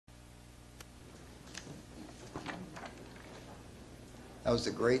That was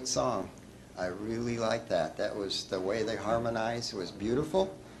a great song. I really like that. That was the way they harmonized. It was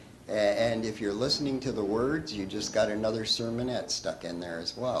beautiful. And if you're listening to the words, you just got another sermonette stuck in there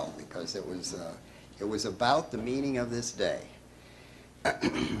as well, because it was about the meaning of this day.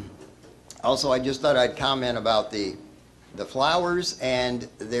 Also, I just thought I'd comment about the flowers, and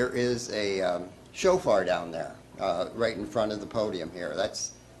there is a shofar down there right in front of the podium here.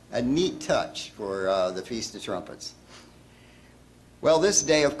 That's a neat touch for the Feast of Trumpets. Well, this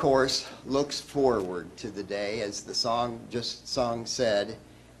day, of course, looks forward to the day, as the song said.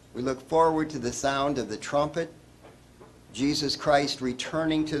 We look forward to the sound of the trumpet, Jesus Christ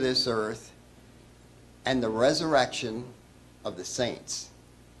returning to this earth, and the resurrection of the saints.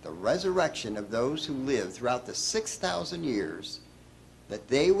 The resurrection of those who lived throughout the 6,000 years, that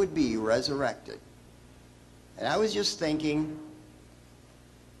they would be resurrected. And I was just thinking,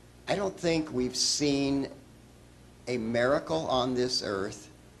 I don't think we've seen a miracle on this earth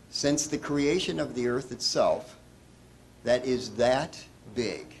since the creation of the earth itself that is that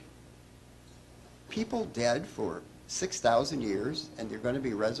big. People dead for 6,000 years and they're going to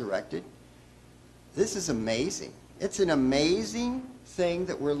be resurrected. This is amazing. It's an amazing thing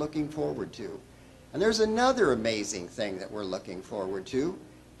that we're looking forward to. And there's another amazing thing that we're looking forward to,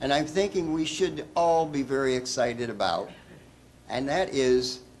 and I'm thinking we should all be very excited about, and that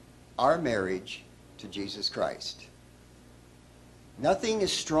is our marriage to Jesus Christ. Nothing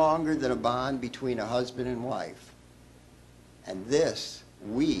is stronger than a bond between a husband and wife. And this,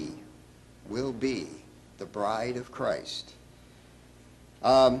 we will be the bride of Christ.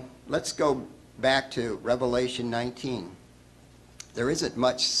 Let's go back to Revelation 19. There isn't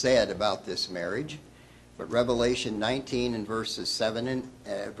much said about this marriage, but Revelation 19 and verse 7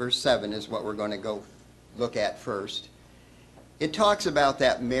 is what we're going to go look at first. It talks about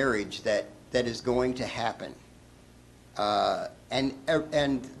that marriage that is going to happen. And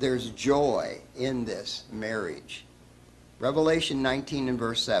there's joy in this marriage. Revelation 19 and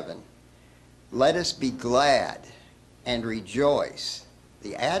verse 7. Let us be glad and rejoice.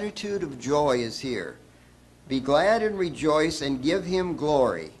 The attitude of joy is here. Be glad and rejoice and give him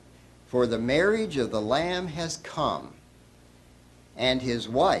glory, for the marriage of the Lamb has come, and his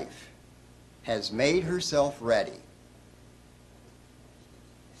wife has made herself ready.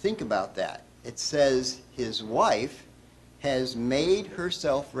 Think about that. It says his wife has made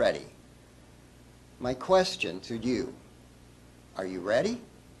herself ready. My question to you, are you ready?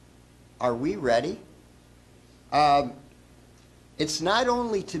 Are we ready? It's not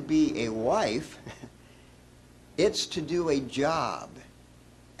only to be a wife, it's to do a job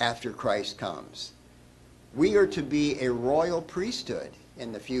after Christ comes. We are to be a royal priesthood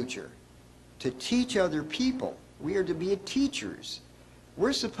in the future, to teach other people. We are to be teachers.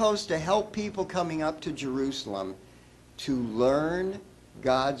 We're supposed to help people coming up to Jerusalem to learn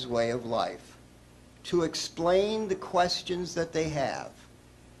God's way of life, to explain the questions that they have.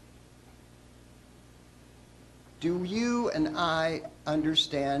 Do you and I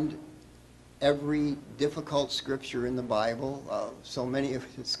understand every difficult scripture in the Bible? So many of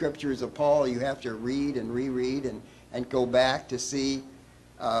the scriptures of Paul you have to read and reread and go back to see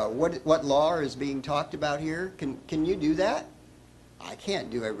what law is being talked about here. Can you do that? I can't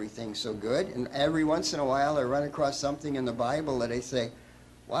do everything so good. And every once in a while I run across something in the Bible that I say,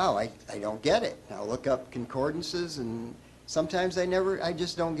 wow, I don't get it. I'll look up concordances, and sometimes I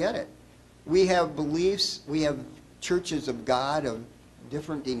just don't get it. We have beliefs, we have churches of God of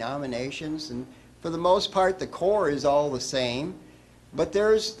different denominations, and for the most part the core is all the same, but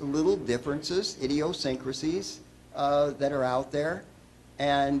there's little differences, idiosyncrasies that are out there,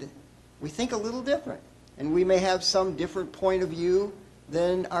 and we think a little different. And we may have some different point of view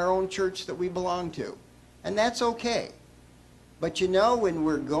than our own church that we belong to. And that's okay. But you know, when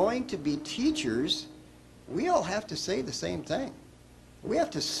we're going to be teachers, we all have to say the same thing. We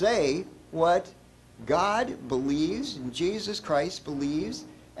have to say what God believes and Jesus Christ believes,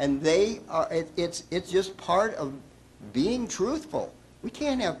 and it's just part of being truthful. We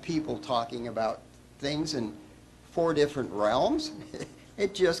can't have people talking about things in 4 different realms.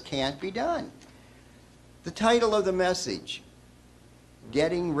 It just can't be done. The title of the message,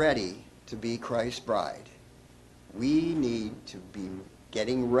 Getting Ready to be Christ's Bride. We need to be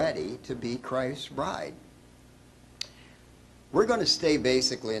getting ready to be Christ's bride. We're going to stay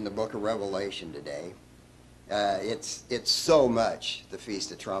basically in the book of Revelation today. It's so much the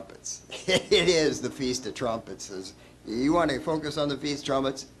Feast of Trumpets. It is the Feast of Trumpets. You want to focus on the Feast of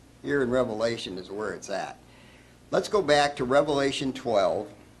Trumpets? Here in Revelation is where it's at. Let's go back to Revelation 12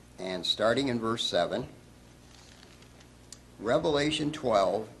 and starting in verse 7. Revelation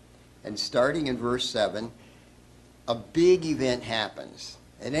 12 and starting in verse 7. a big event happens,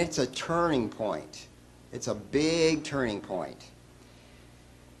 and it's a turning point. It's a big turning point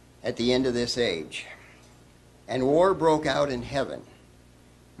at the end of this age. And war broke out in heaven.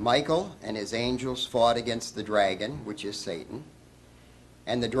 Michael and his angels fought against the dragon, which is Satan.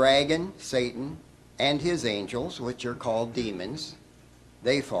 And the dragon, Satan, and his angels, which are called demons,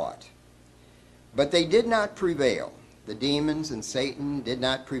 they fought. But they did not prevail. The demons and Satan did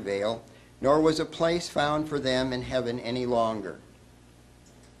not prevail, nor was a place found for them in heaven any longer.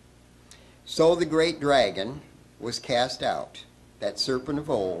 So the great dragon was cast out, that serpent of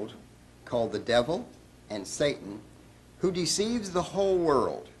old, called the devil and Satan, who deceives the whole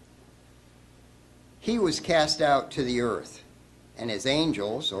world. He was cast out to the earth, and his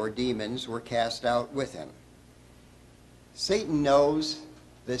angels, or demons, were cast out with him. Satan knows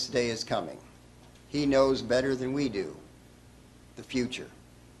this day is coming. He knows better than we do the future.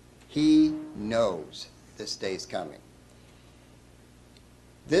 He knows this day is coming.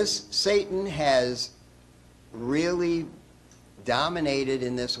 This Satan has really dominated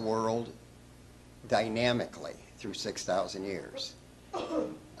in this world dynamically through 6,000 years.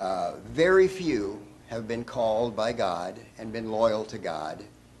 Very few have been called by God and been loyal to God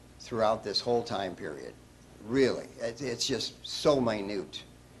throughout this whole time period. Really, it's just so minute.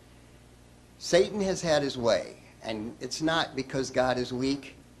 Satan has had his way, and it's not because God is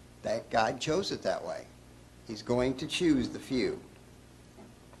weak that God chose it that way. He's going to choose the few.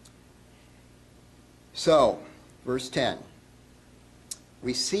 So, verse 10,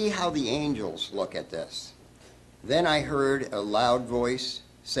 we see how the angels look at this. Then I heard a loud voice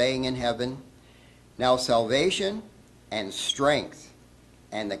saying in heaven, now salvation and strength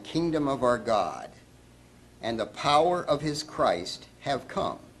and the kingdom of our God and the power of his Christ have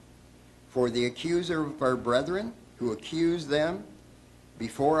come. For the accuser of our brethren, who accused them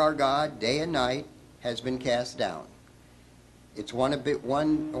before our God day and night, has been cast down. It's one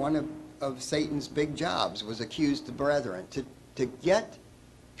of Satan's big jobs, was accuse the brethren, to get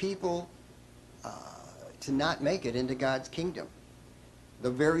people to not make it into God's kingdom.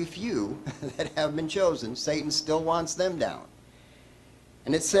 The very few that have been chosen, Satan still wants them down.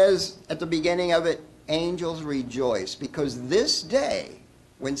 And it says at the beginning of it, angels rejoice, because this day,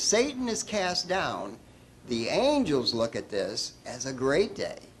 when Satan is cast down, the angels look at this as a great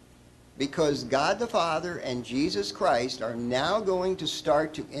day, because God the Father and Jesus Christ are now going to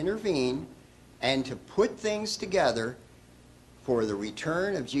start to intervene and to put things together for the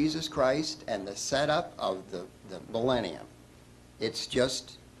return of Jesus Christ and the setup of the millennium. It's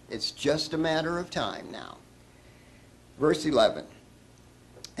just a matter of time now. Verse 11,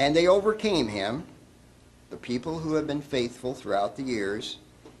 and they overcame him, the people who have been faithful throughout the years.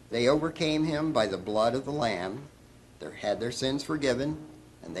 They overcame him by the blood of the Lamb. They had their sins forgiven,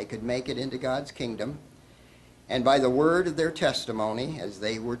 and they could make it into God's kingdom. And by the word of their testimony, as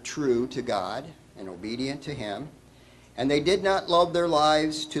they were true to God and obedient to him. And they did not love their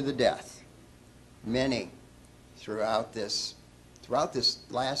lives to the death. Many throughout this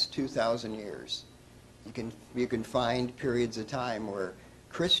last 2,000 years, you can find periods of time where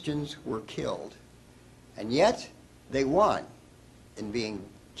Christians were killed, and yet they won in being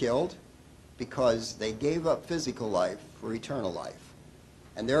killed because they gave up physical life for eternal life.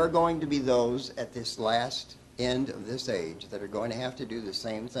 And there are going to be those at this last end of this age that are going to have to do the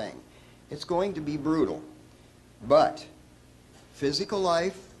same thing. It's going to be brutal, but physical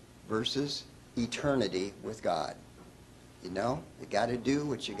life versus eternity with God. You know, you got to do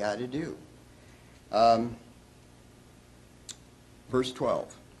what you got to do. Verse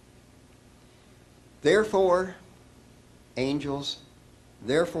 12. Therefore, angels,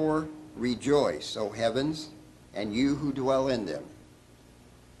 therefore rejoice, O heavens, and you who dwell in them.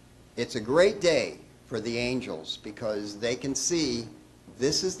 It's a great day for the angels because they can see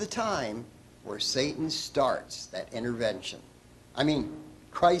this is the time where Satan starts that intervention. I mean,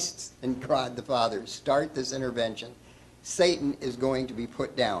 Christ and God the Father start this intervention. Satan is going to be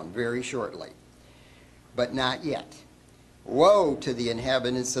put down very shortly, but not yet. Woe to the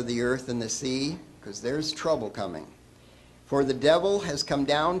inhabitants of the earth and the sea, because there's trouble coming. For the devil has come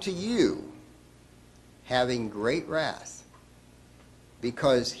down to you, having great wrath,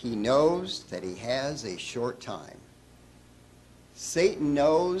 because he knows that he has a short time. Satan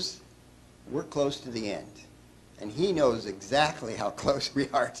knows we're close to the end, and he knows exactly how close we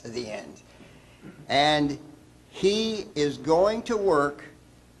are to the end. And he is going to work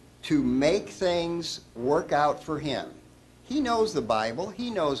to make things work out for him. He knows the Bible. He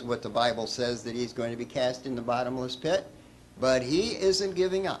knows what the Bible says, that he's going to be cast in the bottomless pit, but he isn't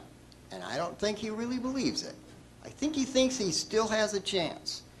giving up. And I don't think he really believes it. I think he thinks he still has a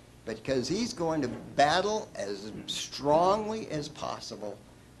chance. because he's going to battle as strongly as possible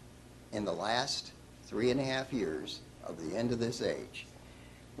in the last 3.5 years of the end of this age.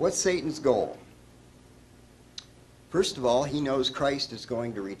 What's Satan's goal? First of all, he knows Christ is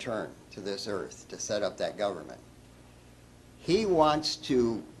going to return to this earth to set up that government. He wants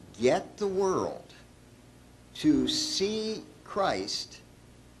to get the world to see Christ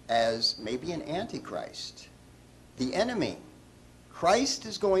as maybe an antichrist, the enemy. Christ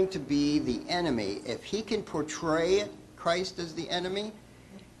is going to be the enemy. If he can portray Christ as the enemy,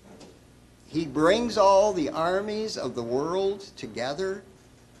 he brings all the armies of the world together.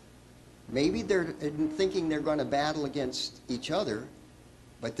 Maybe they're thinking they're going to battle against each other,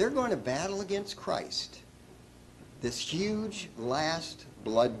 but they're going to battle against Christ. This huge last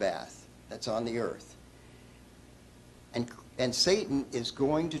bloodbath that's on the earth. And Satan is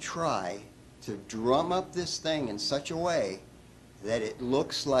going to try to drum up this thing in such a way that it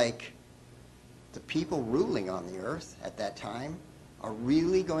looks like the people ruling on the earth at that time are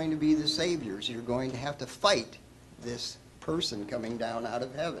really going to be the saviors. You're going to have to fight this person coming down out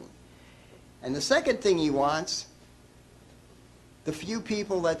of heaven. And the second thing he wants, the few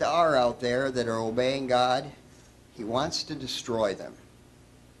people that are out there that are obeying God, he wants to destroy them.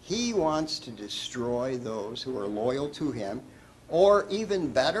 He wants to destroy those who are loyal to him, or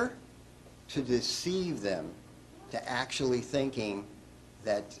even better, to deceive them to actually thinking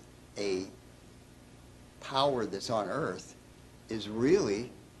that a power that's on earth is really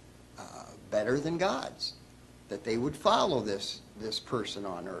better than God's, that they would follow this person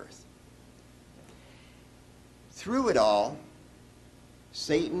on earth. Through it all,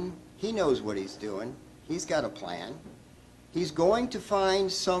 Satan, he knows what he's doing. He's got a plan. He's going to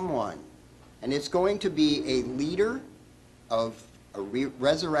find someone, and it's going to be a leader of a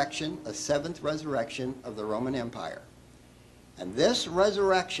resurrection, a seventh resurrection of the Roman Empire. And this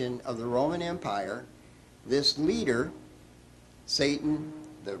resurrection of the Roman Empire, this leader, Satan,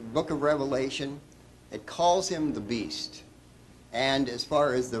 the book of Revelation, it calls him the beast. And as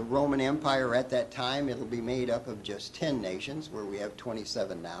far as the Roman Empire at that time, it'll be made up of just 10 nations, where we have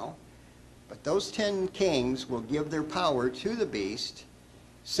 27 now. But those 10 kings will give their power to the beast.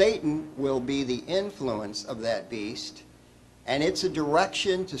 Satan will be the influence of that beast. And it's a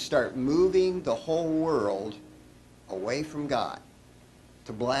direction to start moving the whole world away from God,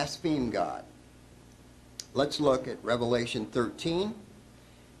 to blaspheme God. Let's look at Revelation 13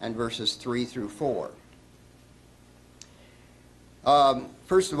 and verses 3 through 4.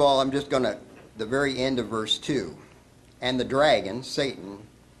 First of all, I'm just going to, the very end of verse 2. And the dragon, Satan,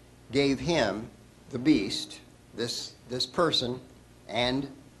 gave him, the beast, this person, and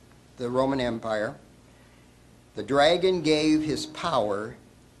the Roman Empire. The dragon gave his power,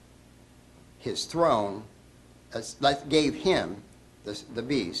 his throne, gave him, the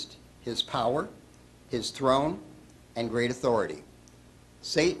beast, his power, his throne, and great authority.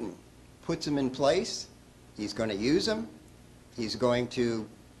 Satan puts him in place. He's going to use him. He's going to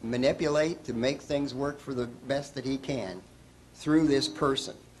manipulate to make things work for the best that he can through this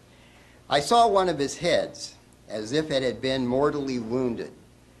person. I saw one of his heads as if it had been mortally wounded.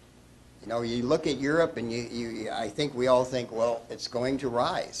 You know, you look at Europe and I think we all think, well, it's going to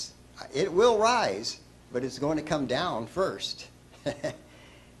rise. It will rise, but it's going to come down first.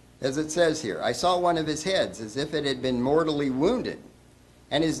 As it says here, I saw one of his heads as if it had been mortally wounded,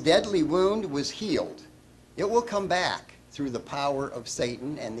 and his deadly wound was healed. It will come back through the power of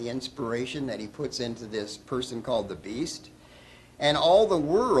Satan and the inspiration that he puts into this person called the beast. And all the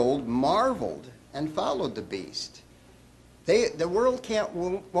world marveled and followed the beast. The world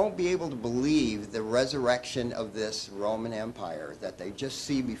won't be able to believe the resurrection of this Roman Empire that they just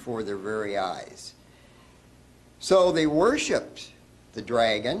see before their very eyes. So they worshipped the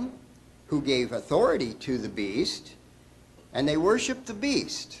dragon, who gave authority to the beast, and they worshiped the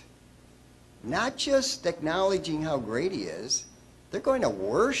beast. Not just acknowledging how great he is, they're going to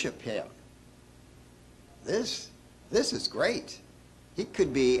worship him. This is great. He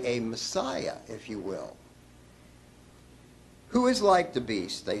could be a Messiah, if you will. Who is like the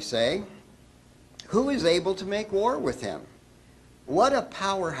beast, they say? Who is able to make war with him? What a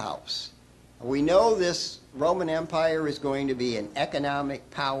powerhouse. We know this Roman Empire is going to be an economic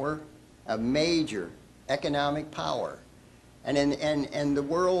power, a major economic power. And in the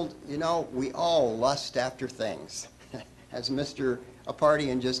world, you know, we all lust after things. As Mr.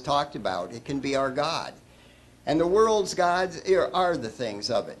 Apartian just talked about, it can be our God. And the world's gods are the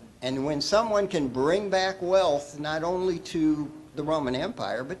things of it. And when someone can bring back wealth, not only to the Roman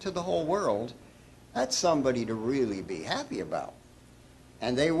Empire, but to the whole world, that's somebody to really be happy about.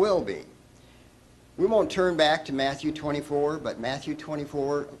 And they will be. We won't turn back to Matthew 24, but Matthew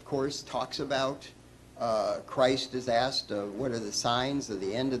 24, of course, talks about Christ is asked, what are the signs of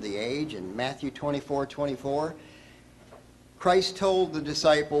the end of the age? In Matthew 24:24, Christ told the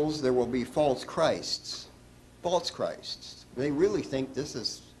disciples there will be false Christs. False Christs. They really think this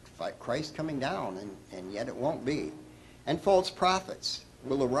is Christ coming down, and yet it won't be. And false prophets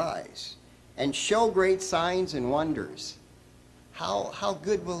will arise and show great signs and wonders. How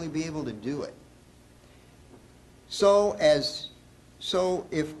good will he be able to do it? So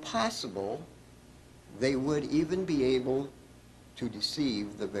if possible, they would even be able to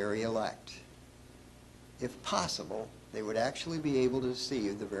deceive the very elect. If possible, they would actually be able to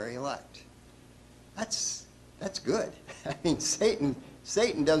deceive the very elect. That's good. I mean,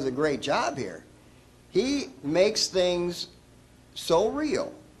 Satan does a great job here. He makes things so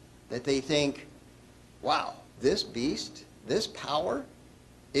real that they think, wow, this beast, this power,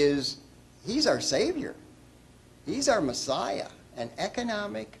 he's our Savior. He's our Messiah, an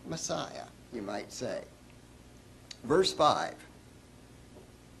economic Messiah, you might say. Verse 5.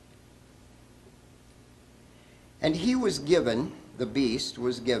 And he was given, the beast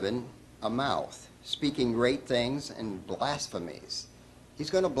was given, a mouth, speaking great things and blasphemies.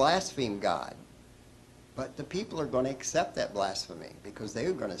 He's going to blaspheme God. But the people are going to accept that blasphemy because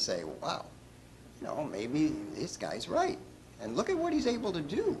they're going to say, wow, maybe this guy's right. And look at what he's able to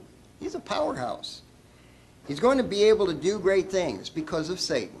do. He's a powerhouse. He's going to be able to do great things because of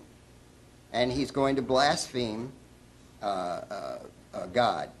Satan. And he's going to blaspheme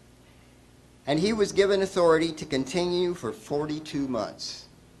God. And he was given authority to continue for 42 months.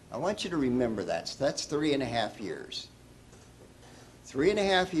 I want you to remember that. So that's 3.5 years.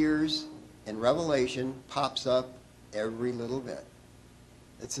 3.5 years in Revelation pops up every little bit.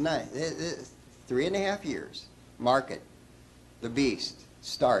 It's nice. 3.5 years. Mark it. The beast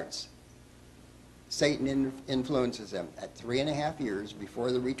starts. Satan influences him at 3.5 years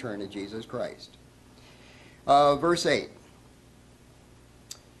before the return of Jesus Christ. Verse 8.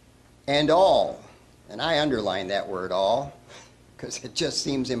 And all, and I underline that word all, because it just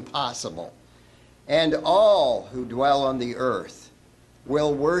seems impossible. And all who dwell on the earth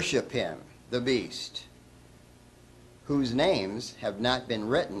will worship him, the beast, whose names have not been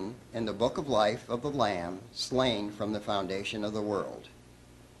written in the book of life of the Lamb slain from the foundation of the world.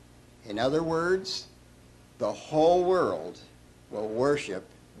 In other words, the whole world will worship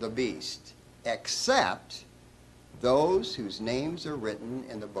the beast, except those whose names are written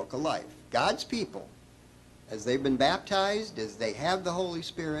in the book of life. God's people, as they've been baptized, as they have the Holy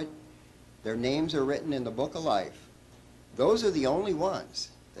Spirit, their names are written in the book of life. Those are the only ones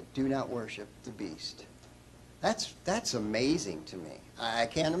that do not worship the beast. That's amazing to me. I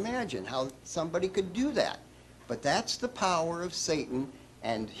can't imagine how somebody could do that. But that's the power of Satan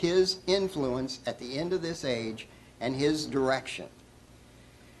and his influence at the end of this age and his direction.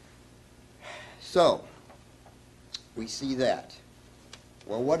 So, we see that.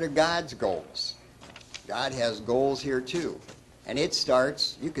 Well, what are God's goals? God has goals here too. And it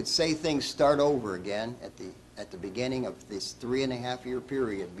starts, you could say things start over again at the beginning of this 3.5 year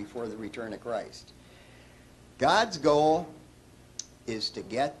period before the return of Christ. God's goal is to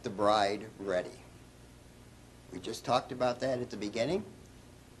get the bride ready. We just talked about that at the beginning.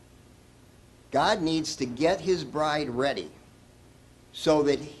 God needs to get his bride ready so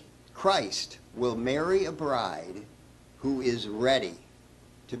that Christ will marry a bride who is ready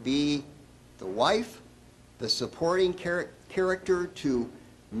to be the wife, the supporting character to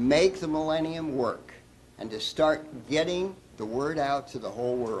make the millennium work and to start getting the word out to the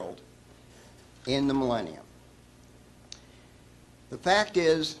whole world in the millennium. The fact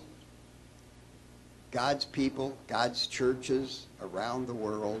is, God's people, God's churches around the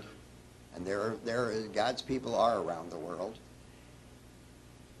world, and God's people are around the world,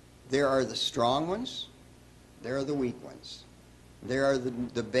 there are the strong ones, there are the weak ones. There are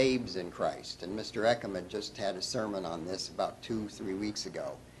the babes in Christ. And Mr. Eckham just had a sermon on this about 2-3 weeks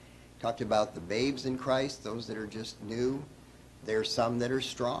ago. Talked about the babes in Christ, those that are just new. There's some that are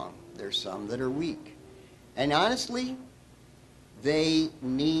strong. There's some that are weak. And honestly, they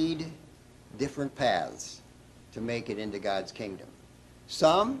need different paths to make it into God's kingdom.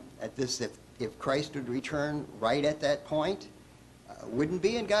 Some, if Christ would return right at that point, wouldn't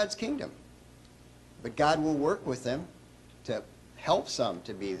be in God's kingdom. But God will work with them to help some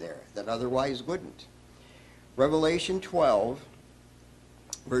to be there that otherwise wouldn't. Revelation 12,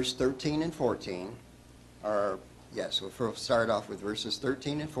 verse 13 and 14, we'll start off with verses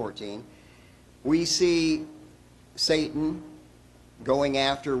 13 and 14. We see Satan going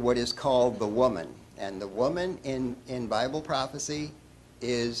after what is called the woman. And the woman in Bible prophecy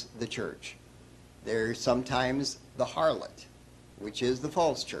is the church. There's sometimes the harlot, which is the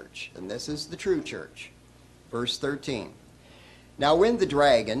false church, and this is the true church. Verse 13. Now when the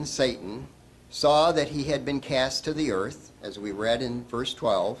dragon, Satan, saw that he had been cast to the earth, as we read in verse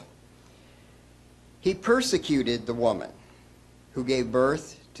 12, he persecuted the woman who gave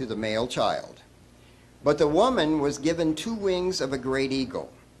birth to the male child. But the woman was given 2 wings of a great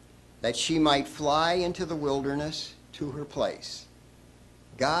eagle, that she might fly into the wilderness to her place.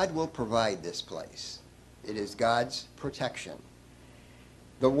 God will provide this place. It is God's protection.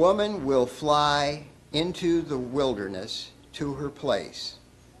 The woman will fly into the wilderness to her place,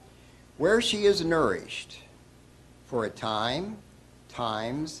 where she is nourished for a time,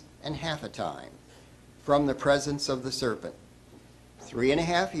 times, and half a time from the presence of the serpent.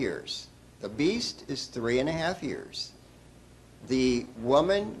 3.5 years. The beast is 3.5 years. The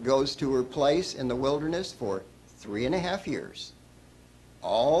woman goes to her place in the wilderness for 3.5 years.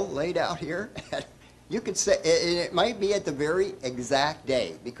 All laid out here. You could say, it might be at the very exact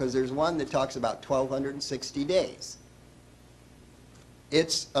day, because there's one that talks about 1,260 days.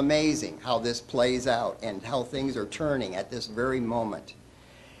 It's amazing how this plays out and how things are turning at this very moment.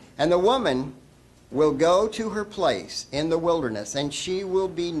 And the woman will go to her place in the wilderness, and she will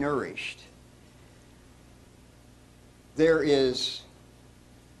be nourished.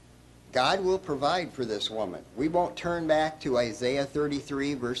 God will provide for this woman. We won't turn back to Isaiah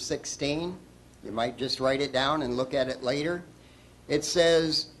 33, verse 16. You might just write it down and look at it later. It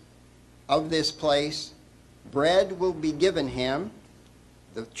says of this place, bread will be given him,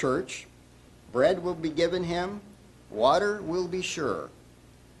 the church. Bread will be given him. Water will be sure.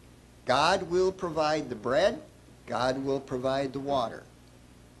 God will provide the bread. God will provide the water.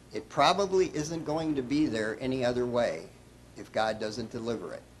 It probably isn't going to be there any other way if God doesn't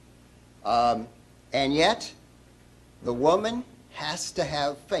deliver it. And yet, the woman has to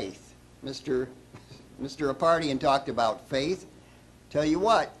have faith. Mr. Apartian talked about faith. Tell you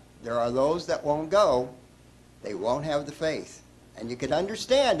what, there are those that won't go. They won't have the faith. And you could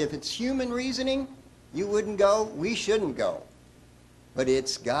understand if it's human reasoning, you wouldn't go, we shouldn't go. But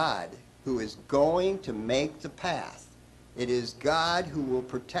it's God who is going to make the path. It is God who will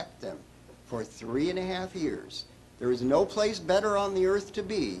protect them for 3.5 years. There is no place better on the earth to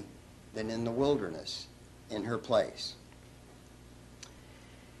be than in the wilderness, in her place.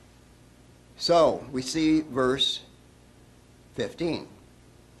 So, we see verse 15.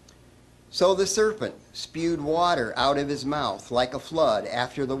 So the serpent spewed water out of his mouth like a flood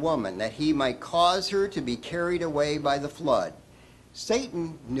after the woman, that he might cause her to be carried away by the flood.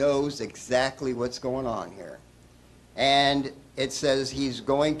 Satan knows exactly what's going on here. And it says he's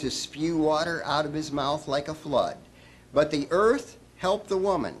going to spew water out of his mouth like a flood. But the earth helped the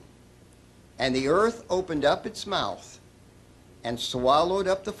woman, and the earth opened up its mouth and swallowed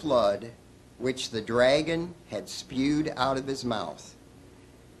up the flood which the dragon had spewed out of his mouth.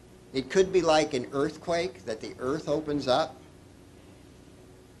 It could be like an earthquake, that the earth opens up.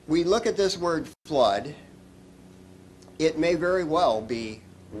 We look at this word flood. It may very well be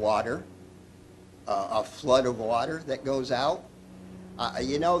water, a flood of water that goes out.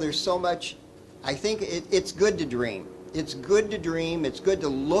 You know, there's so much. I think it's good to dream. It's good to dream. It's good to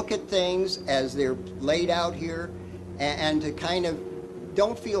look at things as they're laid out here, and to kind of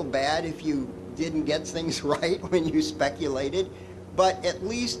don't feel bad if you didn't get things right when you speculated, but at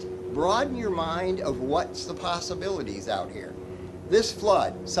least broaden your mind of what's the possibilities out here. This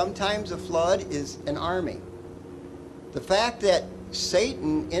flood, sometimes a flood is an army. The fact that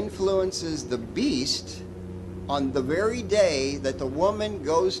Satan influences the beast on the very day that the woman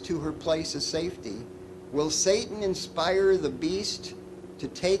goes to her place of safety, will Satan inspire the beast to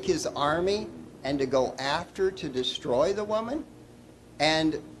take his army and to go after to destroy the woman?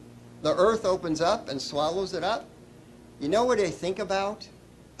 And the earth opens up and swallows it up? You know what I think about?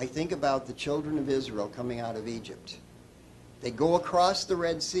 I think about the children of Israel coming out of Egypt. They go across the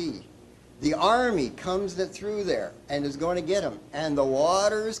Red Sea. The army comes through there and is going to get them. And the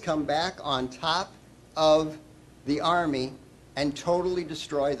waters come back on top of the army and totally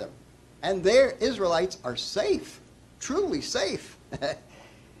destroy them. And their Israelites are safe, truly safe.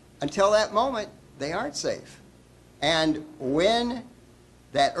 Until that moment, they aren't safe. And when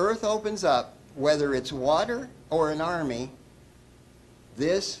that earth opens up, whether it's water or an army,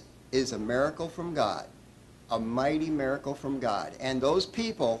 this is a miracle from God, a mighty miracle from God. And those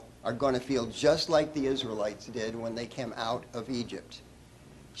people are going to feel just like the Israelites did when they came out of Egypt.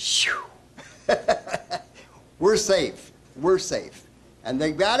 Shoo! We're safe. We're safe. And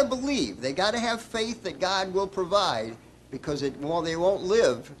they've got to believe, they've got to have faith that God will provide, because they won't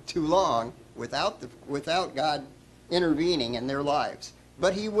live too long without God intervening in their lives.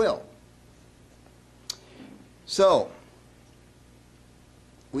 But he will. So,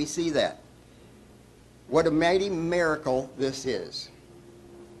 we see that. What a mighty miracle this is.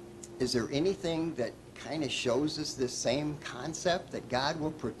 Is there anything that kind of shows us this same concept, that God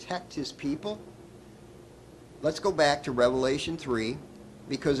will protect his people? Let's go back to Revelation 3,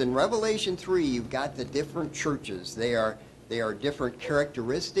 because in Revelation 3 you've got the different churches. They are different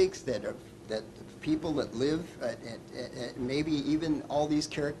characteristics that people that live, maybe even all these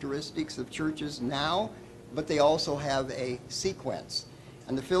characteristics of churches now, but they also have a sequence.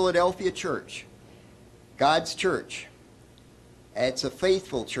 And the Philadelphia church, God's church, it's a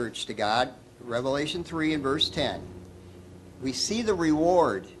faithful church to God. Revelation 3 and verse 10. We see the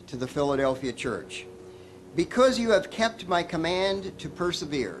reward to the Philadelphia church. Because you have kept my command to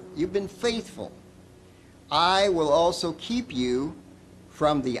persevere, you've been faithful, I will also keep you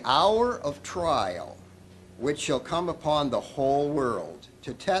from the hour of trial, which shall come upon the whole world,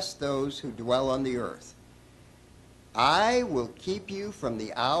 to test those who dwell on the earth. I will keep you from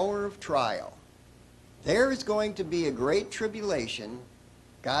the hour of trial. There is going to be a great tribulation.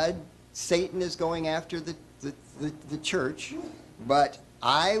 Satan is going after the church, but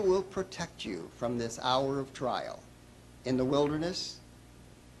I will protect you from this hour of trial in the wilderness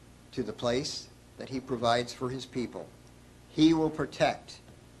to the place that he provides for his people. He will protect,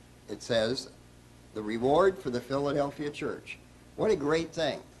 it says, the reward for the Philadelphia church. What a great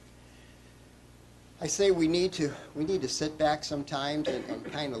thing. I say we need to sit back sometimes and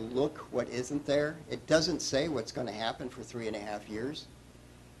kind of look what isn't there. It doesn't say what's going to happen for 3.5 years.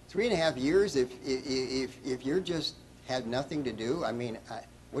 3.5 years, if you're just have nothing to do, I mean,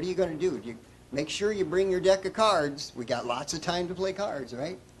 what are you going to do? You make sure you bring your deck of cards. We got lots of time to play cards,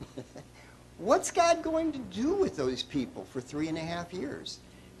 right? What's God going to do with those people for 3.5 years?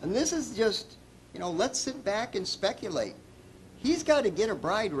 And this is just, let's sit back and speculate. He's got to get a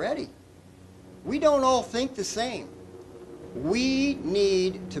bride ready. We don't all think the same. We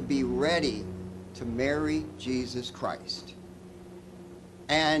need to be ready to marry Jesus Christ.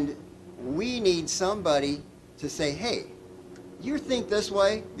 And we need somebody to say, hey, you think this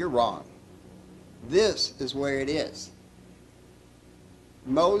way, you're wrong. This is where it is.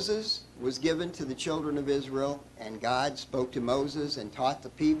 Moses was given to the children of Israel, and God spoke to Moses and taught the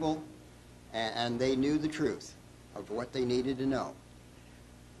people, and they knew the truth of what they needed to know.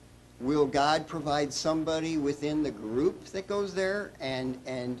 Will God provide somebody within the group that goes there,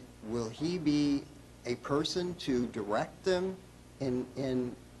 and will he be a person to direct them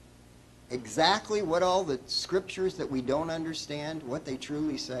in exactly what all the scriptures that we don't understand, what they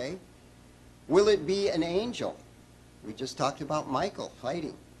truly say? Will it be an angel? We just talked about Michael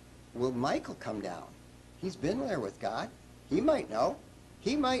fighting. Will Michael come down? He's been there with God. He might know.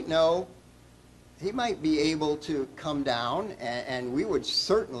 He might know. He might be able to come down, and we would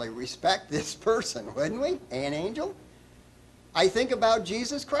certainly respect this person, wouldn't we? An angel? I think about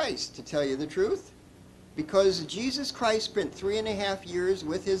Jesus Christ, to tell you the truth, because Jesus Christ spent 3.5 years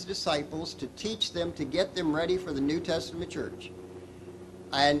with his disciples to teach them, to get them ready for the New Testament church.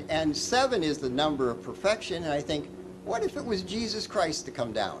 And 7 is the number of perfection, and I think, what if it was Jesus Christ to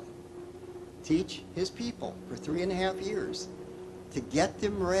come down? Teach his people for 3.5 years, to get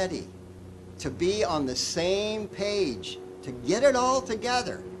them ready, to be on the same page, to get it all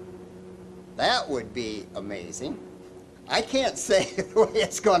together. That would be amazing. I can't say the way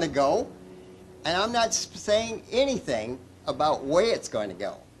it's going to go, and I'm not saying anything about where it's going to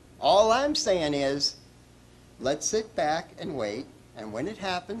go. All I'm saying is, let's sit back and wait, and when it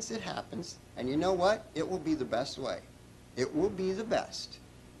happens, it happens, and you know what? It will be the best way. It will be the best.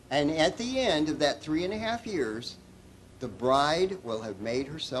 And at the end of that 3.5 years, the bride will have made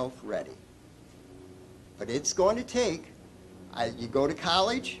herself ready. But it's going to take, you go to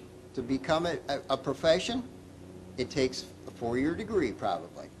college to become a profession, it takes a 4-year degree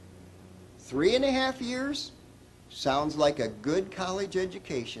probably. 3.5 years sounds like a good college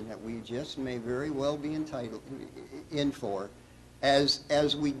education that we just may very well be entitled in for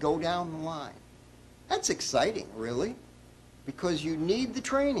as we go down the line. That's exciting, really, because you need the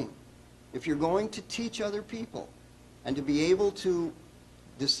training if you're going to teach other people and to be able to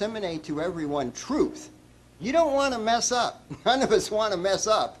disseminate to everyone truth. You don't want to mess up. None of us want to mess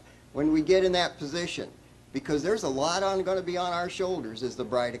up when we get in that position, because there's a lot going to be on our shoulders as the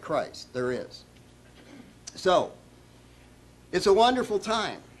bride of Christ. There is. So, it's a wonderful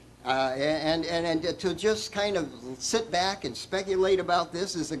time. And to just kind of sit back and speculate about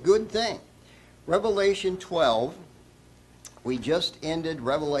this is a good thing. Revelation 12, we just ended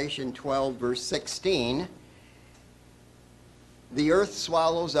Revelation 12, verse 16. The earth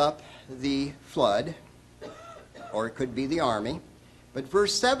swallows up the flood, or it could be the army. But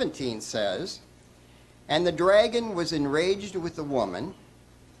verse 17 says, And the dragon was enraged with the woman,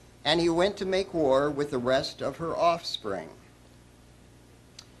 and he went to make war with the rest of her offspring,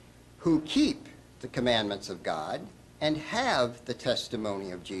 who keep the commandments of God and have the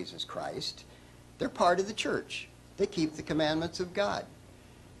testimony of Jesus Christ. They're part of the church. They keep the commandments of God.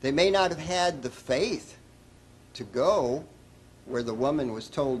 They may not have had the faith to go where the woman was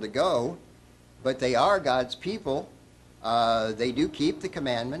told to go, but they are God's people. They do keep the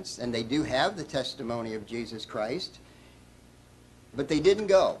commandments, and they do have the testimony of Jesus Christ. But they didn't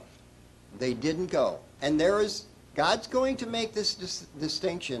go. They didn't go. And God's going to make this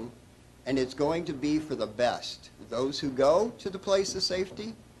distinction, and it's going to be for the best. Those who go to the place of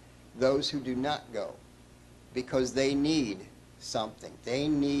safety, those who do not go, because they need something. They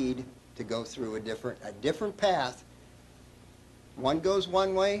need to go through a different path. One goes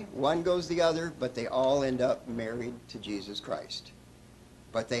one way, one goes the other, but they all end up married to Jesus Christ.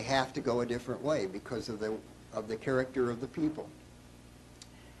 But they have to go a different way because of the character of the people.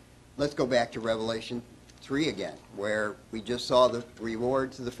 Let's go back to Revelation 3 again, where we just saw the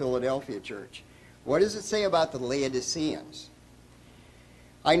reward to the Philadelphia church. What does it say about the Laodiceans?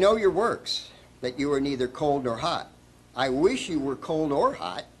 I know your works, that you are neither cold nor hot. I wish you were cold or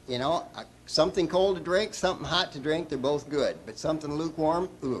hot. You know, something cold to drink, something hot to drink, they're both good. But something lukewarm,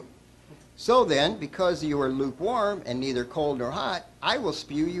 ooh. So then, because you are lukewarm and neither cold nor hot, I will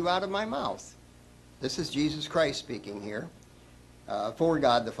spew you out of my mouth. This is Jesus Christ speaking here, for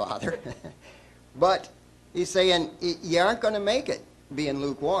God the Father. But he's saying, you aren't going to make it being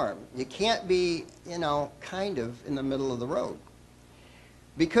lukewarm. You can't be, kind of in the middle of the road.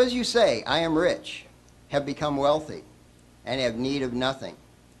 Because you say, I am rich, have become wealthy, and have need of nothing,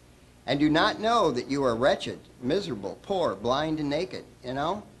 and do not know that you are wretched, miserable, poor, blind, and naked.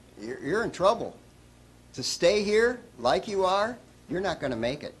 You're in trouble. To stay here like you are, you're not going to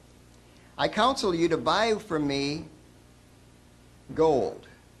make it. I counsel you to buy from me gold,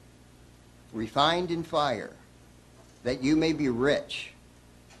 refined in fire, that you may be rich,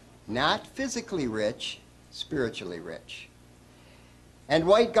 not physically rich, spiritually rich, and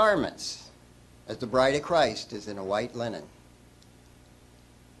white garments, as the bride of Christ is in a white linen.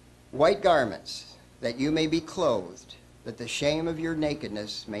 White garments, that you may be clothed, that the shame of your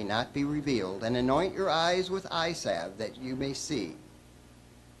nakedness may not be revealed, and anoint your eyes with eye salve, that you may see.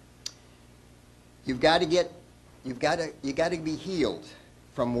 You got to be healed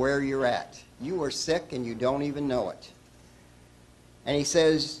from where you're at. You are sick and you don't even know it. And he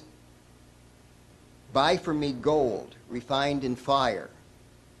says, buy from me gold refined in fire.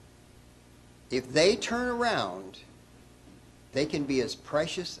 If they turn around, they can be as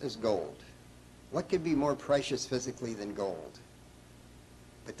precious as gold. What could be more precious physically than gold?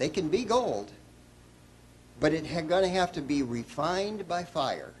 But they can be gold. But it's going to have to be refined by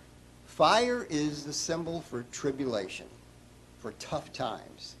fire. Fire is the symbol for tribulation, for tough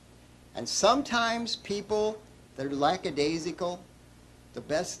times. And sometimes people that are lackadaisical, the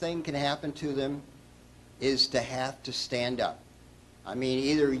best thing can happen to them is to have to stand up. I mean,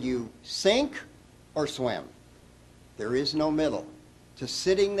 either you sink or swim. There is no middle. Just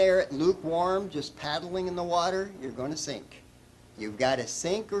sitting there at lukewarm, just paddling in the water, you're going to sink. You've got to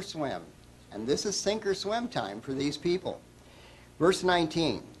sink or swim. And this is sink or swim time for these people. Verse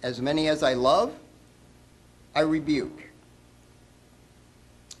 19, as many as I love, I rebuke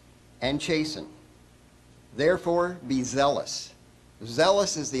and chasten. Therefore, be zealous.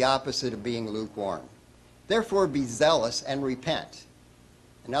 Zealous is the opposite of being lukewarm. Therefore, be zealous and repent.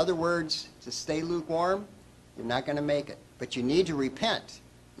 In other words, to stay lukewarm, you're not going to make it. But you need to repent.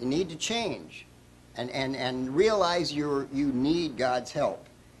 You need to change and realize you need God's help.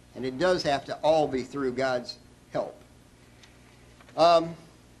 And it does have to all be through God's help.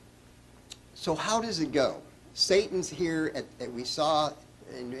 So how does it go? Satan's here, we saw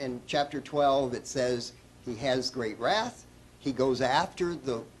in chapter 12, it says he has great wrath. He goes after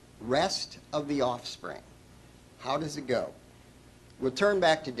the rest of the offspring. How does it go? We'll turn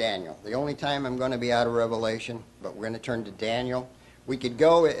back to Daniel. The only time I'm going to be out of Revelation, but we're going to turn to Daniel. We could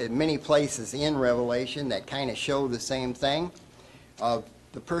go at many places in Revelation that kind of show the same thing of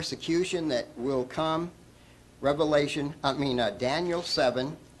the persecution that will come. Daniel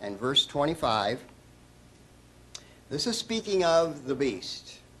 7 and verse 25. This is speaking of the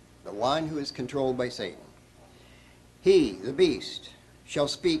beast, the one who is controlled by Satan. He, the beast, shall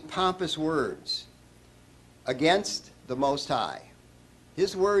speak pompous words against the Most High.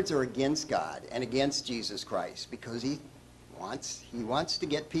 His words are against God and against Jesus Christ because he wants to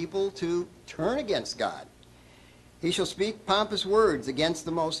get people to turn against God. He shall speak pompous words against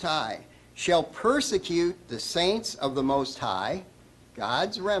the Most High, shall persecute the saints of the Most High,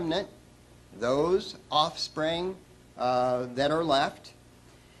 God's remnant, those offspring that are left,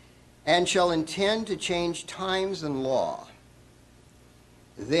 and shall intend to change times and law.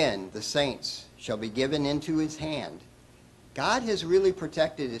 Then the saints shall be given into his hand. God has really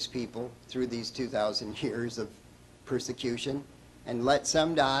protected his people through these 2,000 years of persecution and let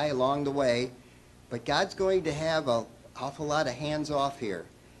some die along the way, but God's going to have an awful lot of hands off here.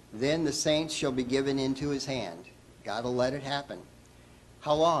 Then the saints shall be given into his hand. God will let it happen.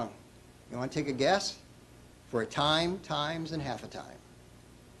 How long? You want to take a guess? For a time, times, and half a time.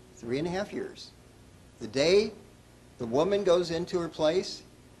 3.5 years. The day the woman goes into her place,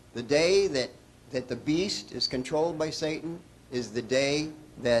 the day that the beast is controlled by Satan, is the day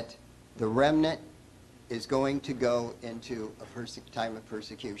that the remnant is going to go into a time of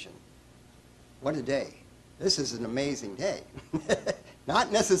persecution. What a day. This is an amazing day.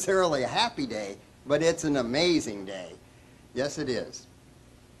 Not necessarily a happy day, but it's an amazing day. Yes, it is.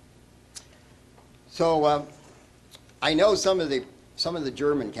 So I know some of the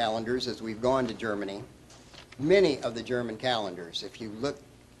German calendars, as we've gone to Germany, many of the German calendars, if you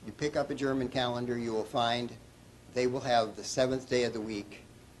pick up a German calendar, you will find they will have the 7th day of the week,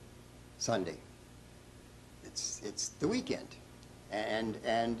 Sunday. It's the weekend, and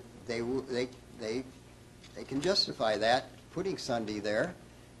they can justify that, putting Sunday there,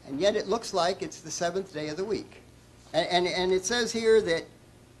 and yet it looks like it's the 7th day of the week. And it says here that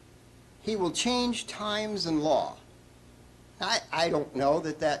he will change times and law. I don't know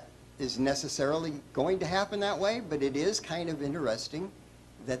that is necessarily going to happen that way, but it is kind of interesting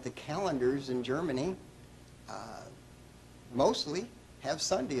that the calendars in Germany mostly have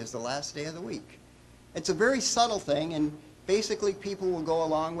Sunday as the last day of the week. It's a very subtle thing, and basically people will go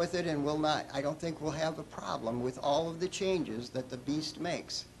along with it and will not. I don't think we'll have a problem with all of the changes that the beast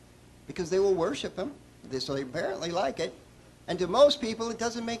makes, because they will worship him. So they apparently like it. And to most people, it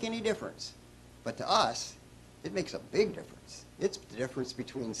doesn't make any difference. But to us, it makes a big difference. It's the difference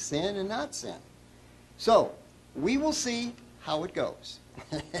between sin and not sin. So we will see how it goes.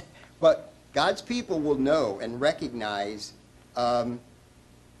 But God's people will know and recognize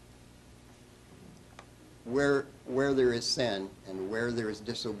where there is sin and where there is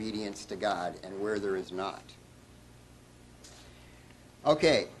disobedience to God and where there is not.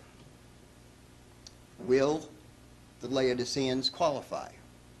 Okay. Will the Laodiceans qualify?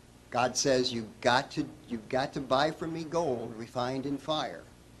 God says you've got to buy from me gold refined in fire.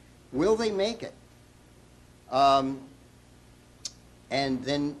 Will they make it? And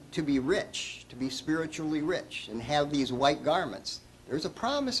then to be rich, to be spiritually rich, and have these white garments. There's a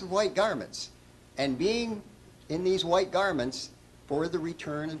promise of white garments, and being in these white garments for the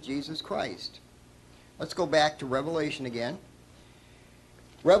return of Jesus Christ. Let's go back to Revelation again.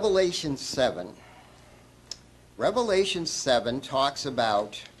 Revelation 7. Revelation 7 talks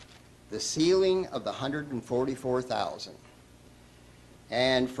about the sealing of the 144,000.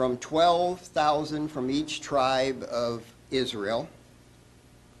 And from 12,000 from each tribe of Israel.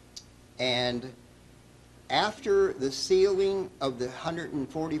 And after the sealing of the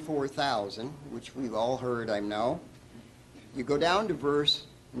 144,000, which we've all heard, I know, you go down to verse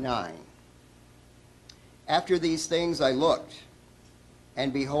 9. After these things I looked,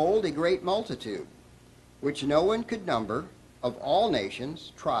 and behold, a great multitude, which no one could number, of all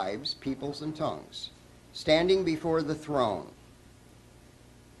nations, tribes, peoples, and tongues, standing before the throne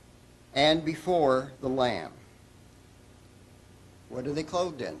and before the Lamb. What are they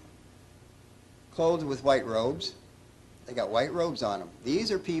clothed in? Clothed with white robes. They got white robes on them. These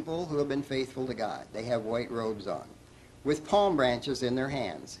are people who have been faithful to God. They have white robes on, with palm branches in their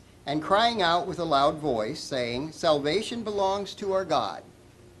hands, and crying out with a loud voice, saying, Salvation belongs to our God.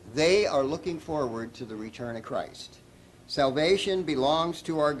 They are looking forward to the return of Christ. Salvation belongs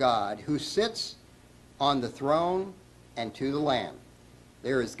to our God, who sits on the throne, and to the Lamb.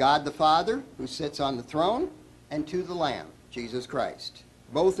 There is God the Father, who sits on the throne, and to the Lamb, Jesus Christ.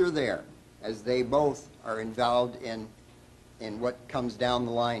 Both are there, as they both are involved in what comes down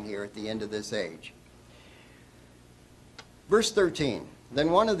the line here at the end of this age. Verse 13,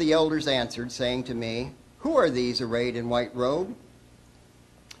 Then one of the elders answered, saying to me, Who are these arrayed in white robe?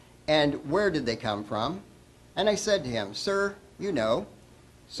 And where did they come from? And I said to him, Sir, you know.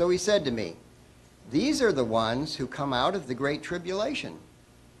 So he said to me, These are the ones who come out of the great tribulation.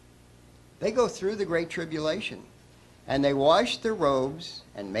 They go through the great tribulation. And they washed their robes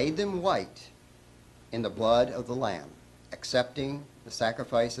and made them white in the blood of the Lamb, accepting the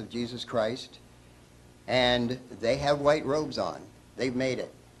sacrifice of Jesus Christ. And they have white robes on. They've made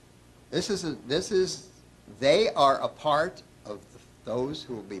it. They are a part of those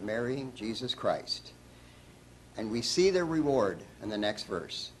who will be marrying Jesus Christ. And we see their reward in the next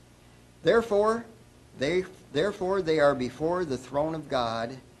verse. Therefore, they are before the throne of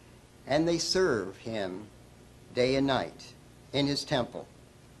God, and they serve him day and night in his temple.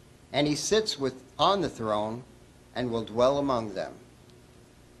 And he sits on the throne and will dwell among them.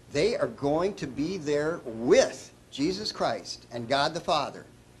 They are going to be there with Jesus Christ and God the Father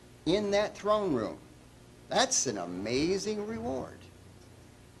in that throne room. That's an amazing reward.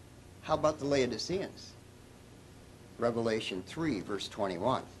 How about the Laodiceans? Revelation 3, verse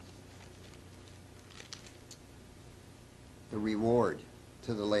 21. The reward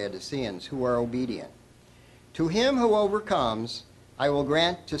to the Laodiceans who are obedient. To him who overcomes, I will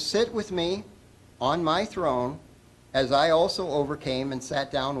grant to sit with me on my throne, as I also overcame and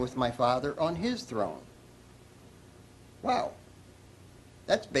sat down with my Father on his throne. Wow.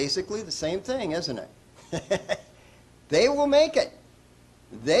 That's basically the same thing, isn't it? They will make it.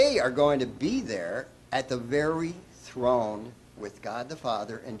 They are going to be there at the very throne with God the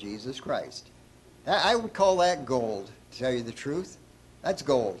Father and Jesus Christ. I would call that gold, to tell you the truth. That's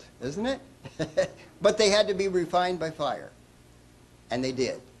gold, isn't it? But they had to be refined by fire. And they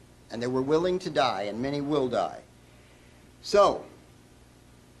did. And they were willing to die, and many will die. So,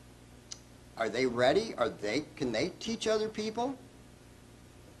 are they ready? Can they teach other people?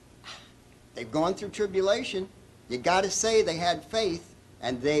 They've gone through tribulation. You got to say they had faith,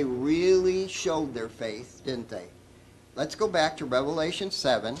 and they really showed their faith, didn't they? Let's go back to Revelation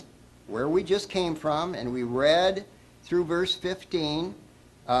 7, where we just came from, and we read through verse 15.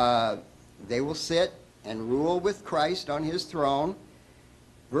 They will sit and rule with Christ on his throne.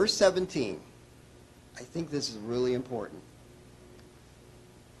 Verse 17. I think this is really important.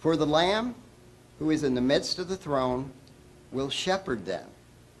 For the Lamb who is in the midst of the throne will shepherd them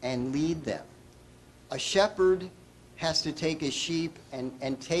and lead them. A shepherd has to take his sheep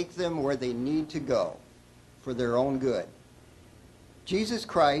and take them where they need to go for their own good. Jesus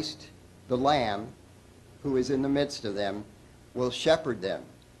Christ, the Lamb, who is in the midst of them, will shepherd them,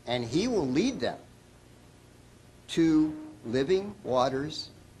 and he will lead them to living waters,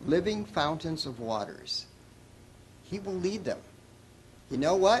 living fountains of waters. He will lead them. You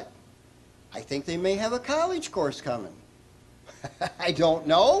know what? I think they may have a college course coming. I don't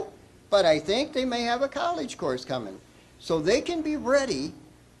know, but I think they may have a college course coming. So they can be ready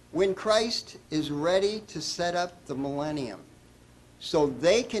when Christ is ready to set up the millennium. So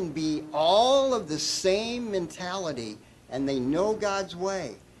they can be all of the same mentality, and they know God's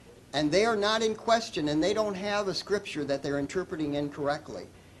way. And they are not in question, and they don't have a scripture that they're interpreting incorrectly.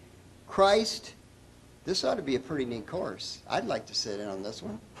 Christ, this ought to be a pretty neat course. I'd like to sit in on this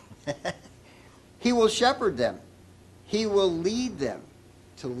one. He will shepherd them. He will lead them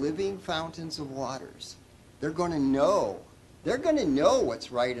to living fountains of waters. They're going to know. They're going to know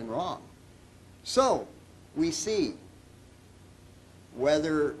what's right and wrong. So, we see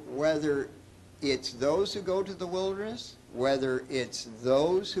whether it's those who go to the wilderness, whether it's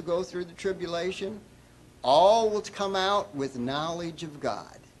those who go through the tribulation, all will come out with knowledge of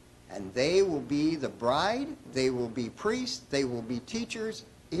God. And they will be the bride, they will be priests, they will be teachers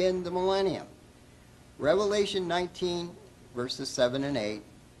in the millennium. Revelation 19, verses 7 and 8,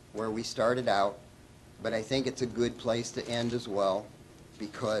 where we started out, but I think it's a good place to end as well,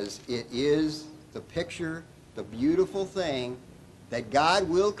 because it is the picture, the beautiful thing that God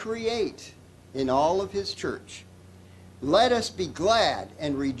will create in all of his church. Let us be glad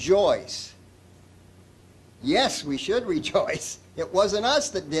and rejoice. Yes, we should rejoice. It wasn't us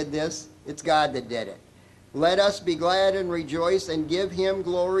that did this. It's God that did it. Let us be glad and rejoice and give him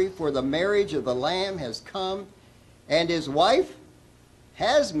glory, for the marriage of the Lamb has come, and his wife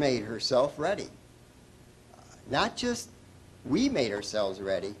has made herself ready. Not just we made ourselves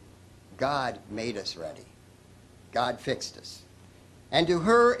ready. God made us ready. God fixed us. And to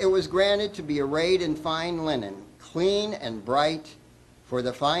her it was granted to be arrayed in fine linen, clean and bright, for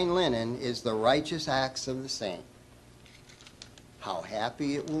the fine linen is the righteous acts of the saints. How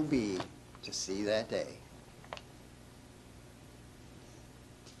happy it will be to see that day.